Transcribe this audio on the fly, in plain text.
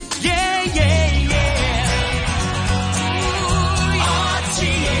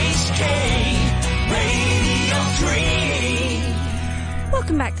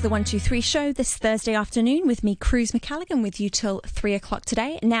the 123 show this Thursday afternoon with me, Cruz McCalligan, with you till 3 o'clock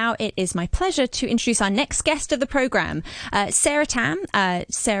today. Now it is my pleasure to introduce our next guest of the programme, Sarah Tam.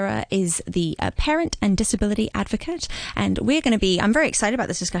 Sarah is the parent and disability advocate, and we're going to be, I'm very excited about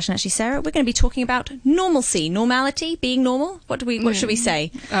this discussion actually, Sarah. We're going to be talking about normalcy, normality, being normal. What should we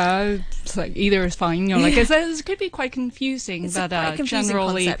say? It's like either is fine. You know, like it could be quite confusing, it's but quite a confusing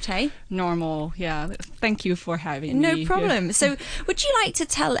generally concept, hey? Normal. Yeah. Thank you for having me. No problem. Yeah. So, would you like to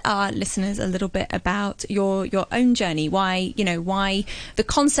tell our listeners a little bit about your own journey? Why the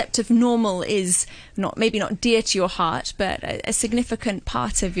concept of normal is maybe not dear to your heart, but a significant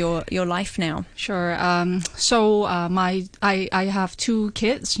part of your life now? Sure. I have two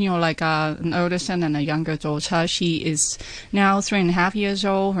kids. You know, like an older son and a younger daughter. She is now 3.5 years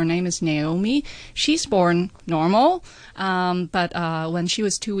old. Her name is Naomi. She's born normal. But when she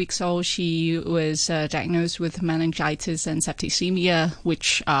was 2 weeks old, she was diagnosed with meningitis and septicemia,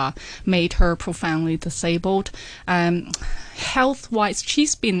 which made her profoundly disabled. Health-wise,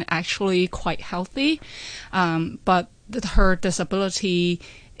 she's been actually quite healthy, but her disability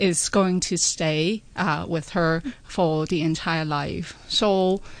is going to stay with her for the entire life.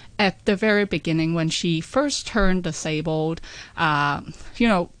 So at the very beginning, when she first turned disabled,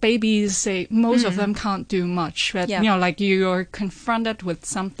 babies, most of them can't do much. But, yeah. like you're confronted with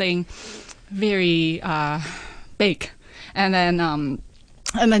something very big. And then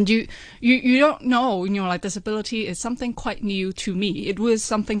you don't know, like disability is something quite new to me. It was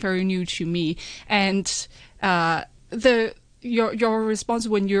something very new to me. And your response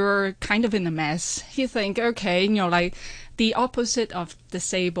when you're kind of in a mess, you think, okay, like the opposite of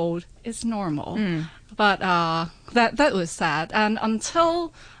disabled is normal. But that was sad. And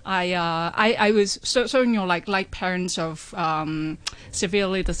until I was so like parents of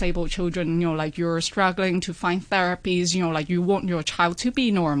severely disabled children, like you're struggling to find therapies, like you want your child to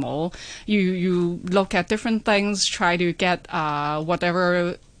be normal. You look at different things, try to get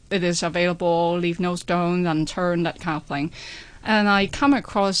whatever it is available, leave no stone unturned, that kind of thing. And I come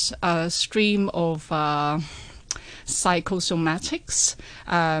across a stream of psychosomatics,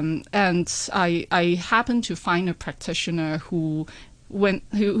 and I happened to find a practitioner who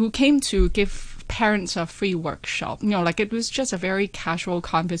came to give parents a free workshop. Like it was just a very casual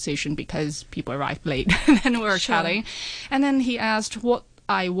conversation because people arrived late and we were chatting. And then he asked what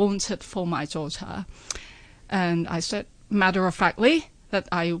I wanted for my daughter. And I said, matter-of-factly, that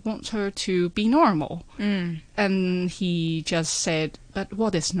I want her to be normal. And he just said, but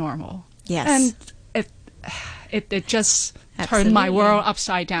what is normal? Yes. And it just turned my world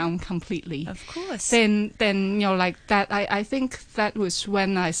upside down completely. Of course. Then like that, I think that was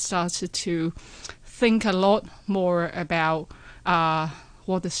when I started to think a lot more about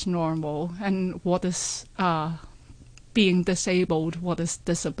what is normal and what is being disabled, what is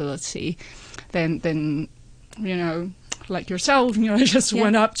disability. Then like yourself, I just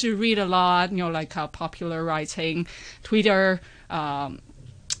went up to read a lot, like popular writing, Twitter, and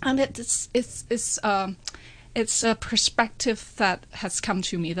it's a perspective that has come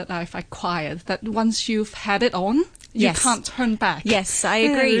to me that I've acquired, that once you've had it on, you can't turn back. Yes, I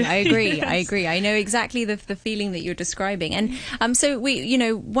agree. Yes. I agree. I know exactly the feeling that you're describing. And so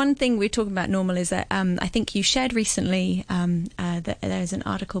one thing we're talking about normal is that I think you shared recently that there's an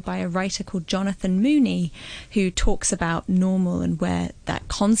article by a writer called Jonathan Mooney who talks about normal and where that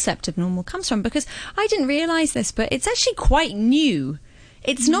concept of normal comes from, because I didn't realise this, but it's actually quite new.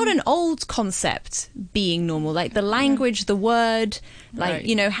 It's not an old concept, being normal, like the language, the word, like,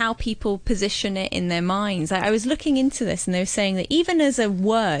 right. How people position it in their minds. I was looking into this and they were saying that even as a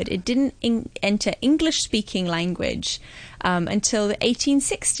word, it didn't enter English-speaking language until the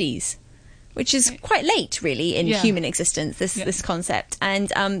 1860s. Which is quite late, really, in human existence. This concept, and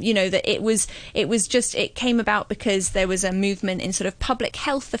that it came about because there was a movement in sort of public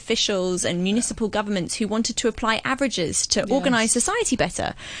health officials and municipal governments who wanted to apply averages to organise society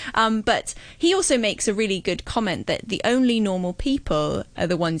better. But he also makes a really good comment that the only normal people are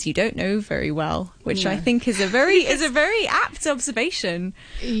the ones you don't know very well, which I think is a very apt observation.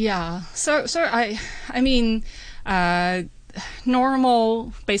 Yeah. So I mean.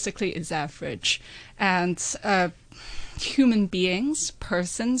 Normal basically is average, and human beings,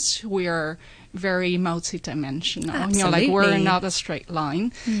 persons, we are very multidimensional. Absolutely. Like we're not a straight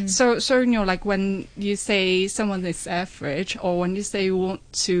line. So like when you say someone is average, or when you say you want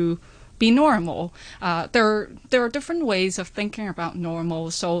to be normal. There are different ways of thinking about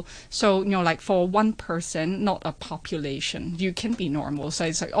normal. So like for one person, not a population, you can be normal. So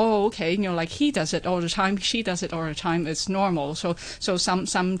it's like, oh, okay, like he does it all the time, she does it all the time, it's normal. So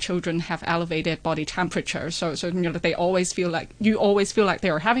some children have elevated body temperature. So they always feel like they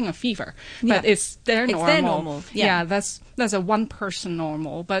are having a fever, but it's their normal. Yeah, that's a one person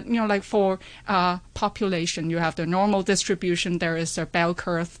normal. But like for population, you have the normal distribution. There is a bell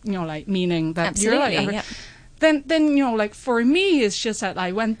curve. Like meaning that Absolutely, you're like. Then like for me, it's just that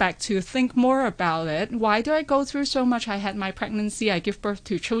I went back to think more about it. Why do I go through so much? I had my pregnancy. I give birth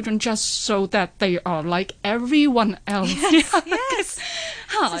to children just so that they are like everyone else. Yes.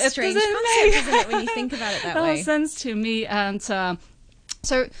 It's a strange concept, isn't it, when you think about it that way? Makes sense to me, and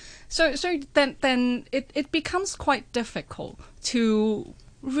so then it becomes quite difficult to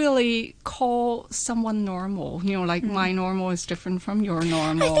really call someone normal. Like my normal is different from your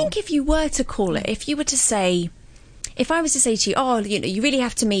normal. I think if you were to call it, if I was to say to you, oh, you really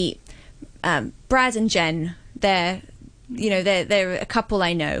have to meet Brad and Jen, they're a couple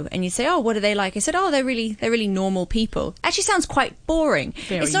I know, and you say, oh, what are they like? I said, oh, they're really normal people. Actually sounds quite boring.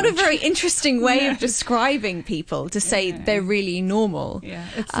 It's not a very interesting way of describing people to say they're really normal. Yeah,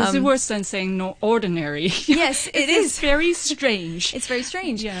 it's worse than saying no ordinary. Yes, it is. It's very strange. It's very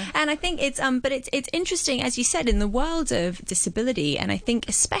strange. Yeah. And I think but it's interesting, as you said, in the world of disability, and I think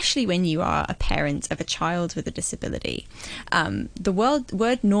especially when you are a parent of a child with a disability, the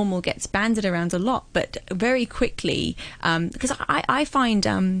word normal gets bandied around a lot, but very quickly, because I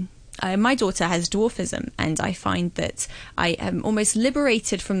find my daughter has dwarfism, and I find that I am almost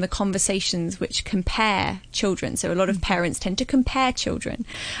liberated from the conversations which compare children. So a lot of parents tend to compare children,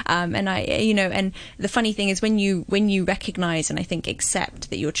 and and the funny thing is when you recognise and I think accept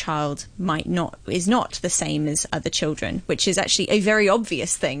that your child is not the same as other children, which is actually a very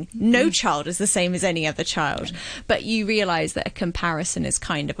obvious thing. No child is the same as any other child, but you realise that a comparison is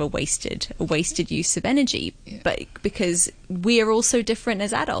kind of a wasted use of energy. But because we are all so different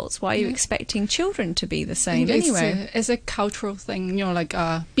as adults, why are you expecting children to be the same anyway? It's a cultural thing, like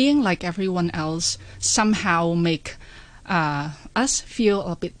being like everyone else somehow make us feel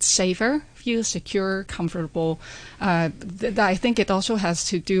a bit safer, feel secure, comfortable. I think it also has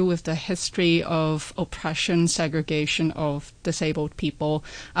to do with the history of oppression, segregation of disabled people,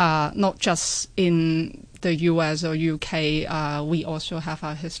 not just in the US or UK. We also have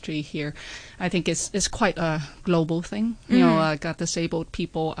our history here. I think it's quite a global thing. Disabled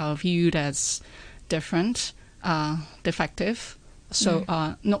people are viewed as different, defective, so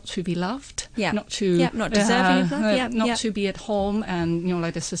not to be loved, not deserving of love, not to be at home, and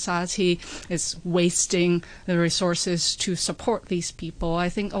like the society is wasting the resources to support these people. I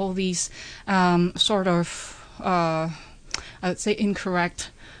think all these sort of I would say incorrect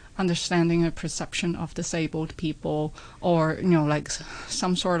understanding and perception of disabled people, or like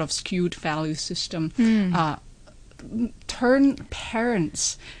some sort of skewed value system, turn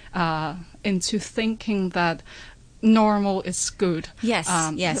parents into thinking that normal is good. Yes.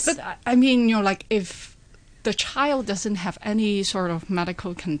 But I mean, like if the child doesn't have any sort of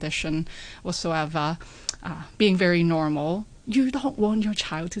medical condition whatsoever, being very normal, you don't want your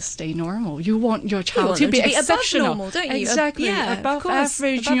child to stay normal. You want your child to be exceptional, above normal, don't you? Exactly, above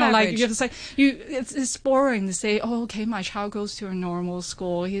average. Like you have to say, it's boring to say, oh, okay, my child goes to a normal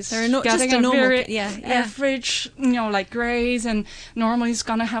school. He's getting just a normal, very average, like grades, and normally he's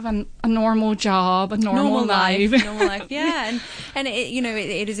gonna have a normal job, a normal life. Normal life, yeah. And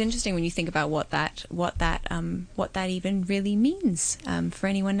it is interesting when you think about what that even really means for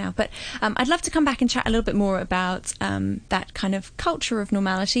anyone now. But I'd love to come back and chat a little bit more about that kind of culture of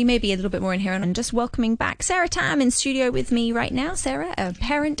normality, maybe a little bit more in here. And just welcoming back Sarah Tam in studio with me right now. Sarah, a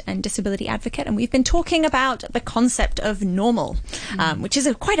parent and disability advocate, and we've been talking about the concept of normal, which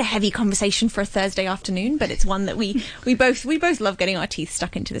is quite a heavy conversation for a Thursday afternoon, but it's one that we both love getting our teeth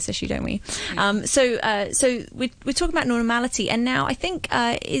stuck into this issue, don't we? So we're talking about normality, and now I think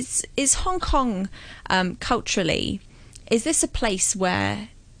is Hong Kong culturally, is this a place where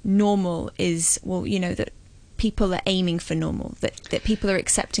normal is, that people are aiming for normal, that people are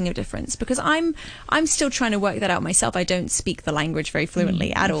accepting of difference? Because I'm still trying to work that out myself. I don't speak the language very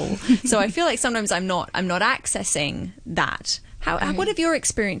fluently at all, so I feel like sometimes I'm not accessing that. What have your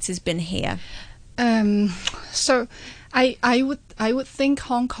experiences been here? So I would think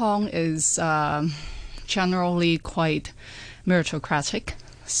Hong Kong is generally quite meritocratic.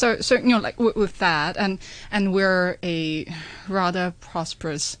 So like with that, and we're a rather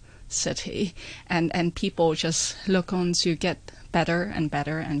prosperous city, and people just look on to get better and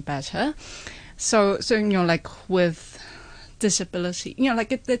better and better. So like with disability.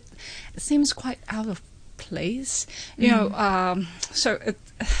 Like it seems quite out of place. So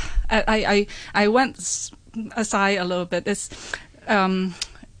I went aside a little bit.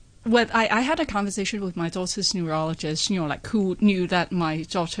 I had a conversation with my daughter's neurologist, like who knew that my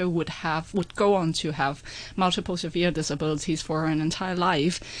daughter would go on to have multiple severe disabilities for her entire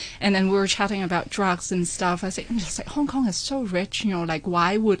life. And then we were chatting about drugs and stuff. I said, just like Hong Kong is so rich, like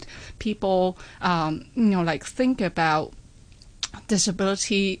why would people, like think about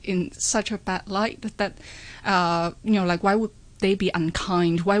disability in such a bad light that, like why would they be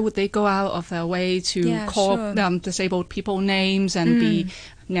unkind? Why would they go out of their way to call disabled people names and be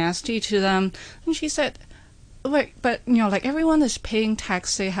nasty to them? And she said, wait, but like everyone is paying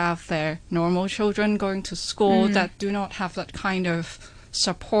tax. They have their normal children going to school that do not have that kind of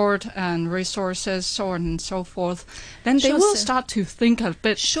support and resources, so on and so forth. Then they will start to think a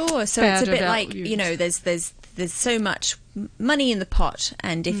bit. So it's a bit like there's so much money in the pot,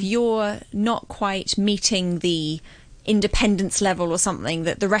 and if you're not quite meeting the independence level or something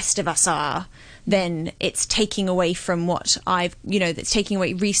that the rest of us are, then it's taking away from what that's taking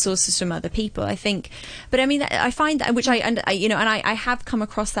away resources from other people, I think. But I mean, I find that, which I have come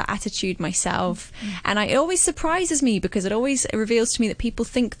across that attitude myself, and it always surprises me because it always reveals to me that people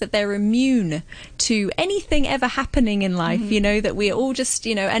think that they're immune to anything ever happening in life, that we're all just,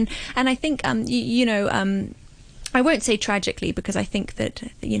 and I think, I won't say tragically, because I think that,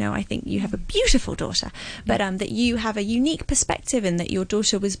 I think you have a beautiful daughter, but that you have a unique perspective in that your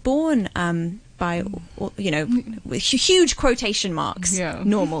daughter was born by, with huge quotation marks,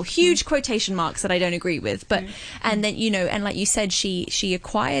 normal, huge quotation marks that I don't agree with, but, and then, and like you said, she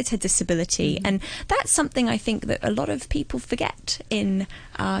acquired her disability, and that's something I think that a lot of people forget in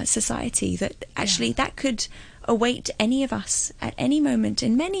society, that actually that could await any of us at any moment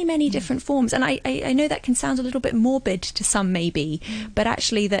in many, many different forms. And I know that can sound a little bit morbid to some, maybe, but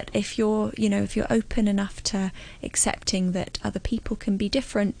actually that if you're open enough to accepting that other people can be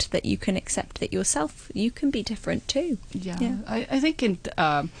different, that you can accept that yourself, you can be different too. I think in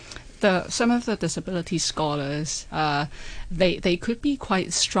some of the disability scholars, they could be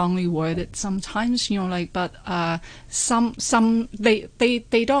quite strongly worded sometimes, but some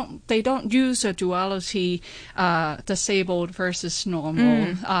they don't use a duality, disabled versus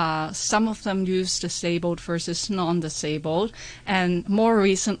normal. Some of them use disabled versus non-disabled, and more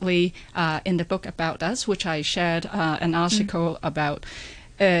recently in the book About Us, which I shared an article about.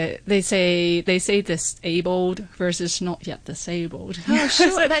 They say disabled versus not yet disabled. Oh,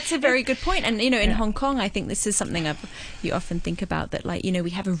 sure. That's a very good point. And, in Hong Kong, I think this is something you often think about, that, like,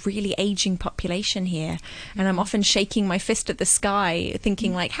 we have a really aging population here. And I'm often shaking my fist at the sky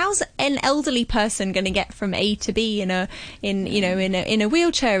thinking, like, how's an elderly person going to get from A to B in a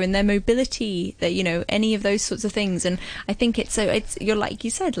wheelchair, in their mobility, that, any of those sorts of things. And I think you're like you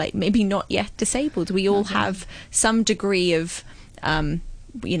said, like, maybe not yet disabled. We all have some degree of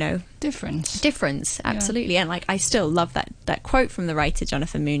difference, absolutely. And like, I still love that quote from the writer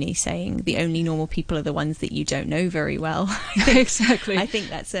Jonathan Mooney saying, the only normal people are the ones that you don't know very well. Exactly. I think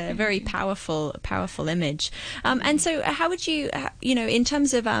that's a very powerful image. And so how would you, in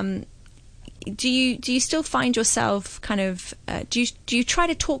terms of do you still find yourself kind of do you try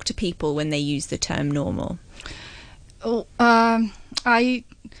to talk to people when they use the term normal? I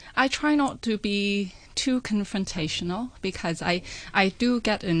try not to be too confrontational, because I do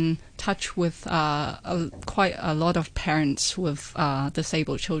get in touch with quite a lot of parents with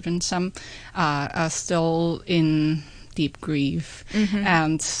disabled children. Some are still in deep grief,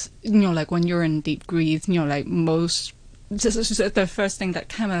 and like when you're in deep grief, like the first thing that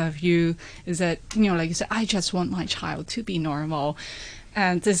comes out of you is that like you said, I just want my child to be normal.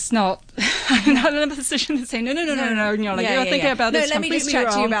 And it's not, I'm not in a position to say, no, you're thinking about this completely wrong. No, let me just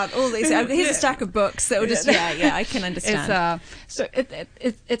chat to you about all these. Here's a stack of books that will just, I can understand. So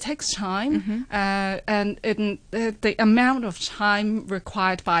it takes time, and the amount of time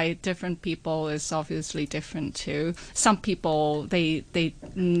required by different people is obviously different too. Some people, they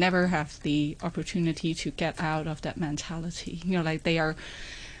never have the opportunity to get out of that mentality. Like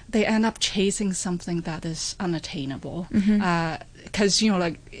they end up chasing something that is unattainable. Because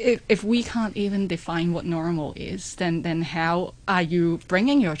like if we can't even define what normal is, then how are you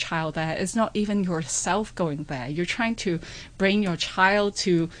bringing your child there? It's not even yourself going there. You're trying to bring your child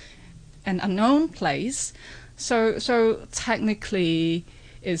to an unknown place. So technically,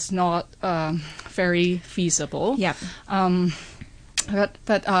 it's not very feasible. Yeah. But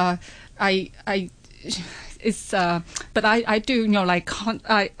but I do, like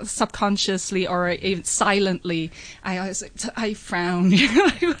I subconsciously or even silently, I frown.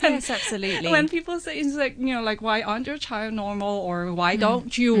 Yes, absolutely. When people say, it's like, like, why aren't your child normal, or why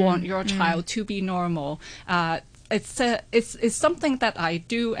don't you want your child to be normal? It's something that I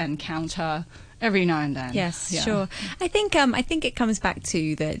do encounter every now and then. Yes, sure. I think it comes back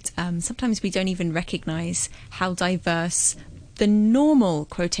to that. Sometimes we don't even recognise how diverse the normal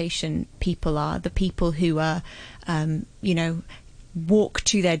quotation people are. The people who are, walk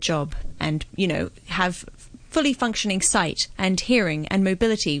to their job and have fully functioning sight and hearing and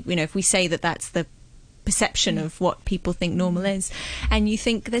mobility. If we say that that's the perception of what people think normal is, and you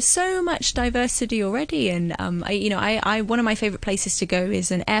think there's so much diversity already. And I one of my favorite places to go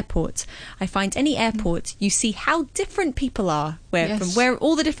is an airport. I find any airport, you see how different people are, from where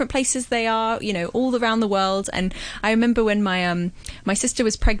all the different places they are, all around the world. And I remember when my sister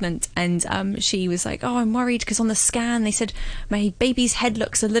was pregnant, and she was like, oh, I'm worried because on the scan they said my baby's head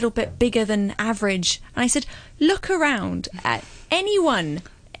looks a little bit bigger than average. And I said, look around at anyone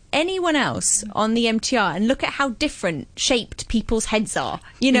else on the MTR and look at how different shaped people's heads are.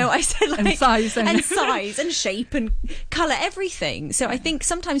 I said, like, and size and shape and colour, everything. So I think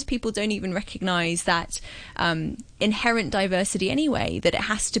sometimes people don't even recognise that inherent diversity anyway, that it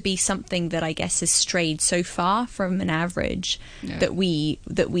has to be something that I guess has strayed so far from an average that we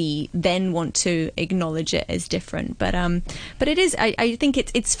then want to acknowledge it as different. But it is, I think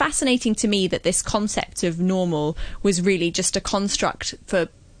it's fascinating to me that this concept of normal was really just a construct for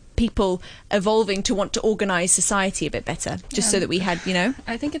people evolving to want to organise society a bit better, just so that we had,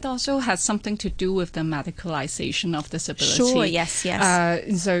 I think it also has something to do with the medicalization of disability. Sure, yes.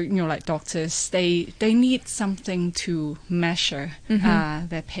 So, like doctors, they need something to measure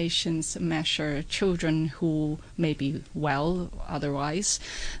their patients, measure children who may be well otherwise.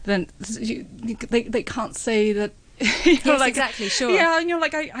 Then they can't say that. Yes, exactly, sure. Yeah,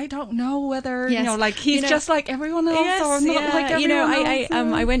 I don't know whether, he's just like everyone else or not like everyone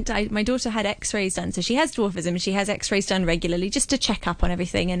else. My daughter had x-rays done, so she has dwarfism. She has x-rays done regularly just to check up on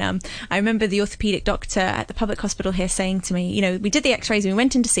everything. And I remember the orthopaedic doctor at the public hospital here saying to me, we did the x-rays and we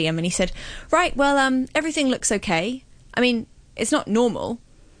went in to see him, and he said, right, well, everything looks okay. I mean, it's not normal,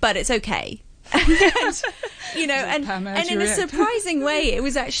 but it's okay. and in a surprising way, it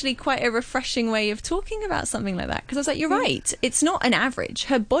was actually quite a refreshing way of talking about something like that, because I was like, you're right, it's not an average.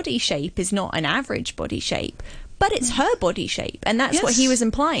 Her body shape is not an average body shape, but it's her body shape, and that's what he was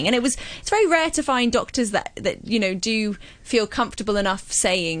implying. And it's very rare to find doctors that do feel comfortable enough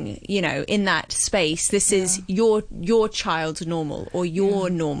saying, in that space, this is your child's normal or your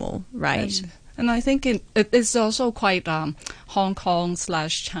normal, right? And I think it is also quite Hong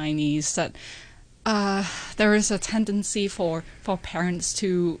Kong/Chinese that there is a tendency for parents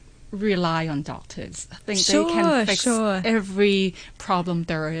to rely on doctors. I think they can fix every problem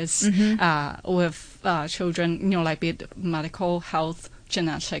there is with children, like be it medical, health,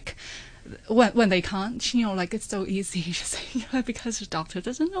 genetic. When they can't, it's so easy to say, because the doctor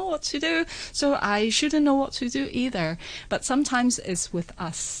doesn't know what to do, so I shouldn't know what to do either. But sometimes it's with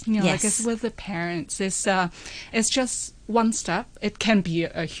us, like it's with the parents. It's just one step. It can be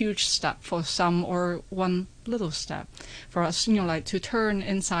a huge step for some, or one little step for us, like to turn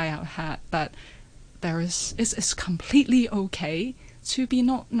inside our head that it's completely okay to be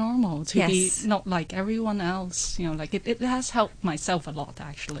not normal, to be not like everyone else. It has helped myself a lot,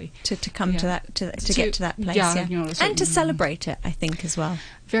 actually, to come to that, to get to that place, and to celebrate it, I think, as well.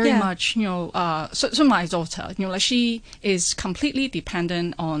 Very much, so my daughter, she is completely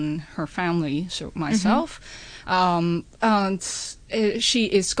dependent on her family, so myself, and she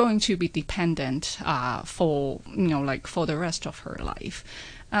is going to be dependent for for the rest of her life.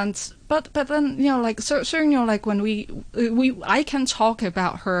 But then when I can talk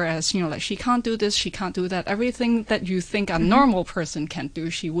about her as she can't do this, she can't do that, everything that you think a normal person can do,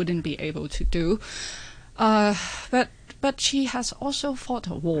 she wouldn't be able to do. But she has also fought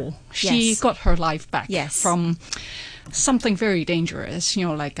a war. She got her life back from something very dangerous,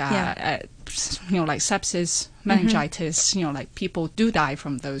 like sepsis, meningitis. People do die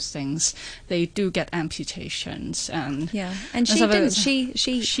from those things. They do get amputations, and she didn't.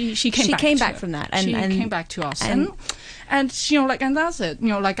 She came back from that, and came back to us, and that's it.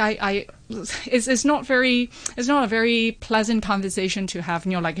 It's not a very pleasant conversation to have.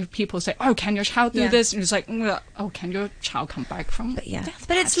 If people say, "Oh, can your child do this?" And it's like, "Oh, can your child come back from?" But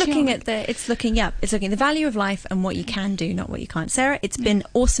it's looking at it's looking at the value of life and what you can do, not what you can't. Sarah, it's been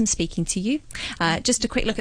awesome speaking to you. Just a quick look at